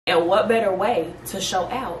And what better way to show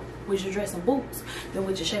out with your dress and boots than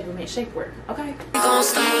with your Shapermint shapewear, okay? We gon'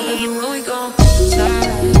 start, baby, when we gon' start.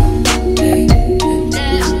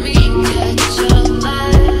 Let me catch your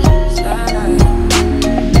vibe.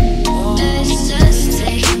 Let's just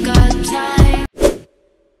take our time.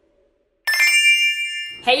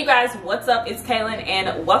 Hey you guys, what's up? It's Caylin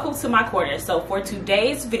and welcome to my corner. So for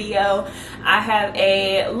today's video, I have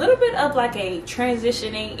a little bit of like a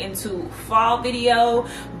transitioning into fall video,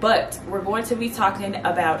 but we're going to be talking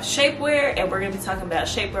about shapewear, and we're going to be talking about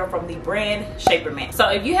shapewear from the brand Shapermint. So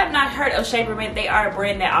if you have not heard of Shapermint, they are a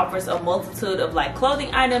brand that offers a multitude of like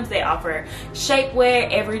clothing items. They offer shapewear,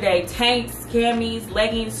 everyday tanks, camis,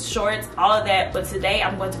 leggings, shorts, all of that. But today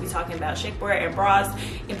I'm going to be talking about shapewear and bras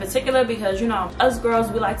in particular because, you know, us girls,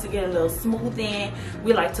 we like to get a little smooth in.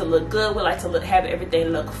 We like to look good. We like to have everything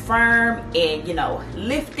look firm and, you know,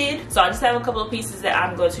 lifted. So I just have a couple of pieces that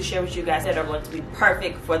I'm going to share with you guys that are going to be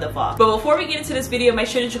perfect for the fall. But before we get into this video, make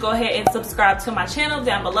sure that you go ahead and subscribe to my channel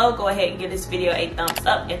down below. Go ahead and give this video a thumbs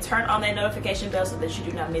up and turn on that notification bell so that you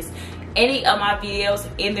do not miss any of my videos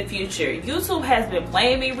in the future. YouTube has been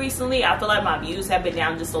playing me recently. I feel like my views have been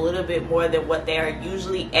down just a little bit more than what they are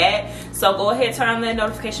usually at. So go ahead, turn on that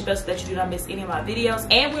notification bell so that you do not miss any of my videos.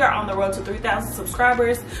 And we are on the road to 3,000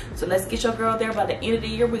 subscribers. So let's get your girl there by the end of the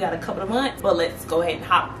year. We got a couple of months, but let's go ahead and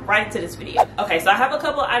hop right into this video. Okay, so I have a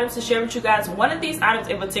couple of items to share with you guys. One of these items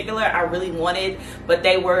in particular I really wanted, but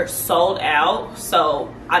they were sold out.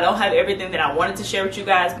 So I don't have everything that I wanted to share with you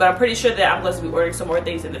guys, but I'm pretty sure that I'm going to be ordering some more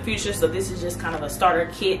things in the future. So this is just kind of a starter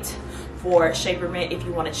kit for Shapermint if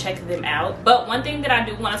you want to check them out. But one thing that I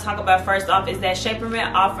do want to talk about first off is that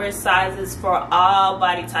Shapermint offers sizes for all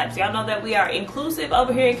body types. Y'all know that we are inclusive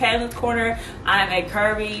over here in Caylin's corner. I'm a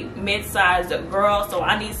curvy, mid-sized girl, so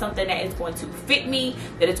I need something that is going to fit me,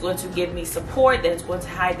 that is going to give me support, that is going to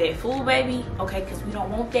hide that fool baby, okay, because we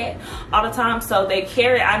don't want that all the time. So they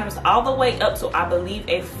carry items all the way up to, I believe,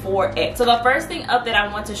 a 4X. So the first thing up that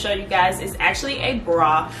I want to show you guys is actually a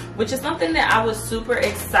bra, which is something that I was super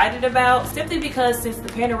excited about, simply because since the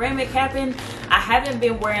panoramic happened, I haven't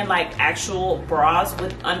been wearing like actual bras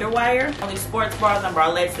with underwire, only sports bras and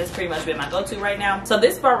bralettes. That's pretty much been my go-to right now. So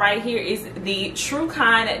this bra right here is the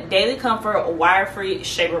Truekind Daily Comfort Wire-Free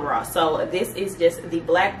Shaper Bra. So this is just the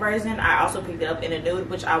black version. I also picked it up in a nude,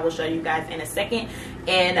 which I will show you guys in a second.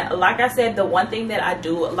 And like I said, the one thing that I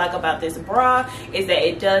do like about this bra is that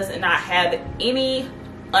it does not have any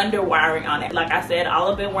underwiring on it. Like I said,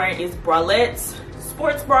 all I've been wearing is bralettes,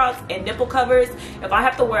 sports bras, and nipple covers. If I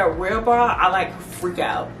have to wear a real bra, I like freak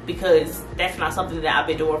out because that's not something that I've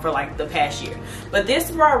been doing for like the past year. But this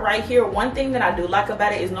bra right here, one thing that I do like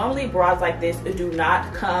about it is normally bras like this do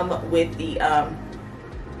not come with the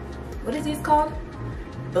what is these called?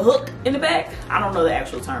 The hook in the back. I don't know the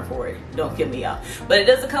actual term for it, don't kill me out, but it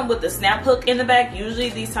doesn't come with the snap hook in the back. Usually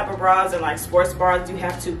these type of bras and like sports bras you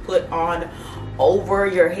have to put on over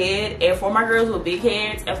your head, and for my girls with big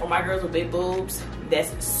heads and for my girls with big boobs,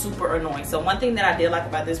 that's super annoying. So one thing that I did like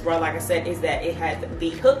about this bra, like I said, is that it has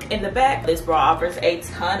the hook in the back. This bra offers a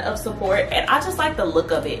ton of support and I just like the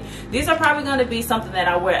look of it. These are probably going to be something that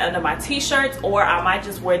I wear under my t-shirts, or I might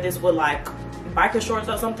just wear this with like biker shorts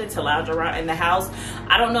or something to lounge around in the house.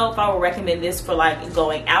 I don't know if I would recommend this for like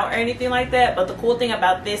going out or anything like that, but the cool thing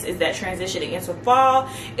about this is that transitioning into fall,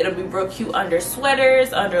 it'll be real cute under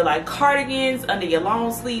sweaters, under like cardigans, under your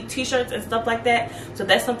long sleeve t-shirts and stuff like that. So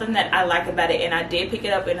that's something that I like about it, and I did pick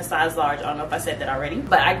it up in a size large. I don't know if I said that already,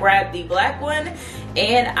 but I grabbed the black one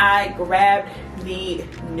and I grabbed the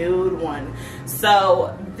nude one.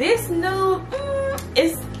 So this nude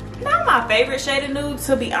is not my favorite shade of nude,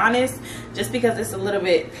 to be honest, just because it's a little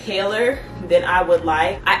bit paler than I would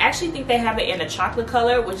like. I actually think they have it in a chocolate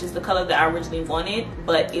color, which is the color that I originally wanted,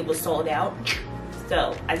 but it was sold out.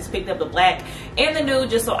 So I just picked up the black and the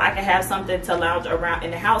nude just so I can have something to lounge around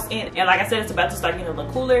in the house in. And like I said, it's about to start getting a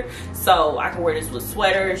little cooler, so I can wear this with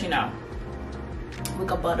sweaters, you know. We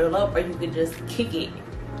can bundle up, or you can just kick it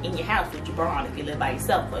in your house with your bra on if you live by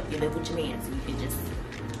yourself, or if you live with your man, so you can just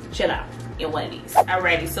chill out in one of these.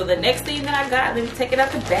 Alrighty, so the next thing that I got, let me take it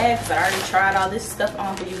out the bag because I already tried all this stuff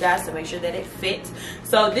on for you guys to make sure that it fits.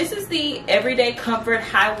 So this is the Everyday Comfort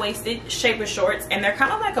high-waisted shaper shorts, and they're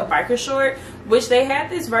kind of like a biker short, which they have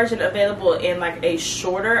this version available in like a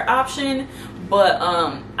shorter option, but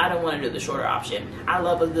I don't want to do the shorter option. I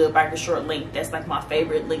love a good biker short length. That's like my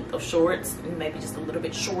favorite length of shorts, maybe just a little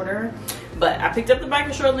bit shorter. But I picked up the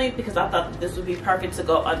biker short length because I thought that this would be perfect to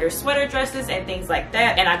go under sweater dresses and things like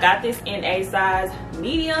that. And I got this in a size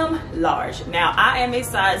medium large. Now I am a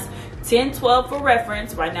size 10-12 for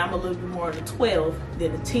reference. Right now I'm a little bit more of a 12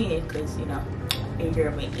 than a 10 because, you know, and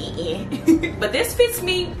you're eating. But this fits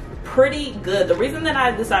me pretty good. The reason that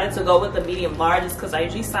I decided to go with the medium large is because I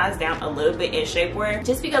usually size down a little bit in shapewear,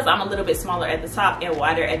 just because I'm a little bit smaller at the top and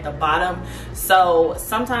wider at the bottom. So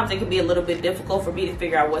sometimes it can be a little bit difficult for me to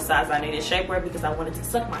figure out what size I need in shapewear, because I wanted to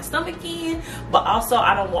suck my stomach in, but also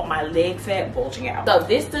I don't want my leg fat bulging out. So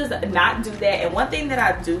this does not do that. And one thing that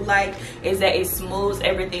I do like is that it smooths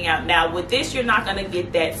everything out. Now with this, you're not going to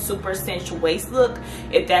get that super cinched waist look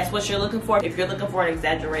if that's what you're looking for. If you're looking for an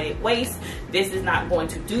exaggerated waist, this is not going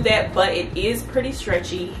to do that. But it is pretty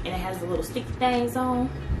stretchy, and it has the little sticky things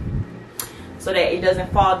on so that it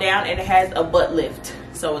doesn't fall down, and it has a butt lift,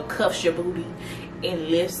 so it cuffs your booty and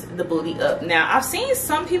lifts the booty up. Now I've seen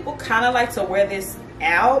some people kind of like to wear this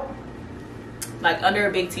out like under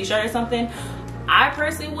a big t-shirt or something. I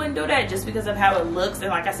personally wouldn't do that, just because of how it looks, and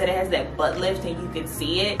like I said, it has that butt lift and you can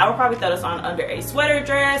see it. I would probably throw this on under a sweater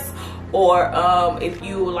dress, or if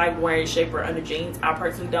you like wearing shapewear under jeans. I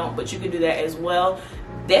personally don't, but you can do that as well.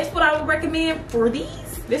 That's what I would recommend for these.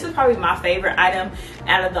 This is probably my favorite item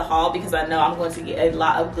out of the haul, because I know I'm going to get a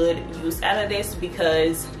lot of good use out of this,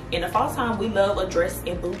 because in the fall time we love a dress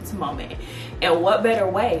and boots moment, and what better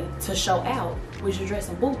way to show out with your dress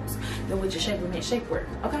and boots than with your Shapermint shapewear,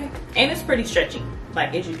 okay? And it's pretty stretchy,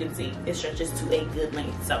 like as you can see, it stretches to a good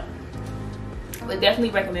length. So I would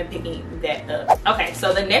definitely recommend picking that up. Okay,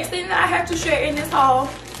 so the next thing that I have to share in this haul,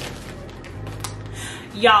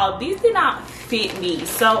 y'all, these did not fit me.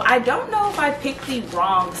 So I don't know if I picked the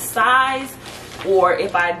wrong size or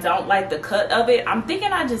if I don't like the cut of it. I'm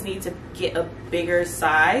thinking I just need to get a bigger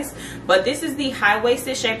size. But this is the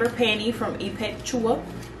high-waisted shaper panty from Empetua.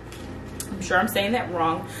 I'm sure I'm saying that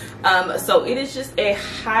wrong. So it is just a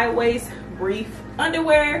high-waist brief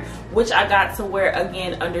underwear, which I got to wear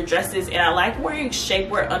again under dresses, and I like wearing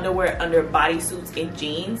shapewear underwear under bodysuits and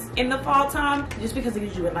jeans in the fall time, just because it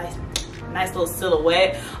gives you a nice little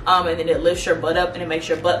silhouette, and then it lifts your butt up and it makes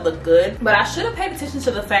your butt look good. But I should have paid attention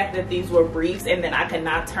to the fact that these were briefs, and then I could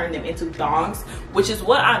not turn them into thongs, which is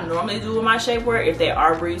what I normally do with my shapewear. If they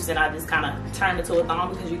are briefs, then I just kind of turn it to a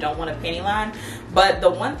thong, because you don't want a panty line. But the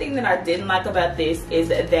one thing that I didn't like about this is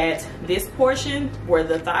that this portion where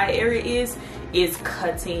the thigh area is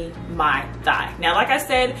cutting my thigh. Now, like I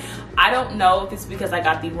said, I don't know if it's because I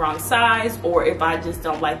got the wrong size or if I just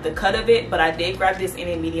don't like the cut of it, but I did grab this in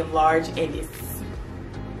a medium large, and it's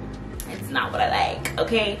not what I like,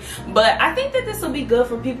 okay? But I think that this will be good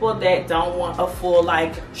for people that don't want a full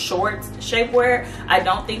like shorts shapewear. I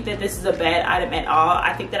don't think that this is a bad item at all.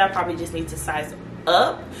 I think that I probably just need to size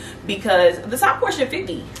up, because the top portion fit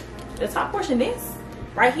me. The top portion, this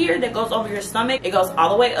right here that goes over your stomach, it goes all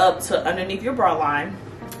the way up to underneath your bra line.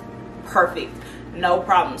 Perfect, no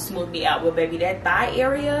problem, smooth me out. But baby, that thigh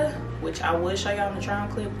area, which I would show y'all in the try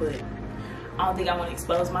on clip, but I don't think I want to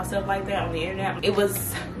expose myself like that on the internet. It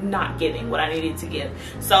was not giving what I needed to give.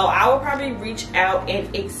 So I will probably reach out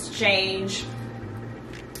and exchange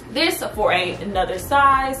this for another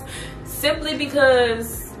size, simply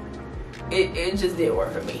because it just didn't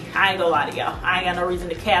work for me. I ain't gonna lie to y'all, I ain't got no reason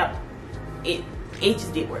to cap it. It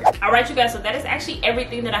just did work. All right, you guys, so that is actually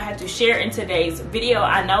everything that I had to share in today's video.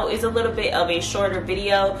 I know it's a little bit of a shorter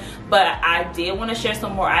video, but I did want to share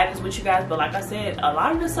some more items with you guys. But like I said, a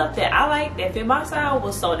lot of the stuff that I like that fit my style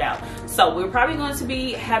was sold out. So we're probably going to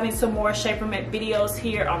be having some more Shapermint videos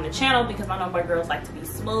here on the channel, because I know my girls like to be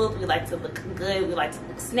smooth, we like to look good, we like to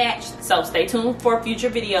look snatched. So stay tuned for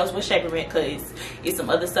future videos with Shapermint, because it's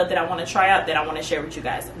some other stuff that I want to try out that I want to share with you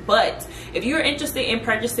guys. But if you're interested in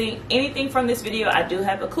purchasing anything from this video, I do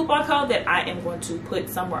have a coupon code that I am going to put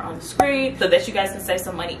somewhere on the screen so that you guys can save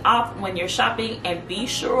some money off when you're shopping. And be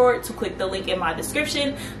sure to click the link in my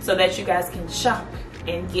description so that you guys can shop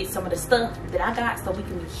and get some of the stuff that I got, so we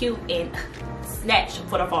can be cute and snatch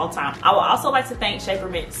for the fall time. I would also like to thank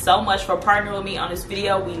Shapermint so much for partnering with me on this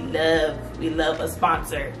video. We love a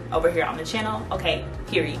sponsor over here on the channel, okay,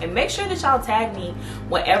 period. And make sure that y'all tag me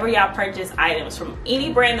whenever y'all purchase items from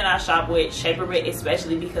any brand that I shop with, Shapermint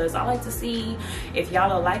especially, because I like to see if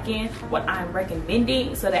y'all are liking what I'm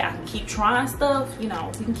recommending, so that I can keep trying stuff. You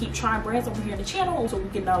know, we can keep trying brands over here on the channel, so we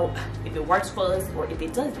can know if it works for us or if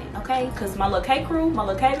it doesn't, okay? Because my little K crew, my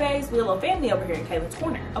little K bays, we're a little family over here in Caylin's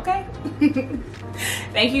corner, okay?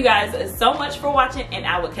 Thank you guys so much for watching, and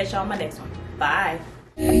I will catch y'all on my next one. Bye.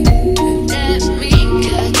 Let me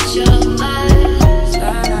catch your eye.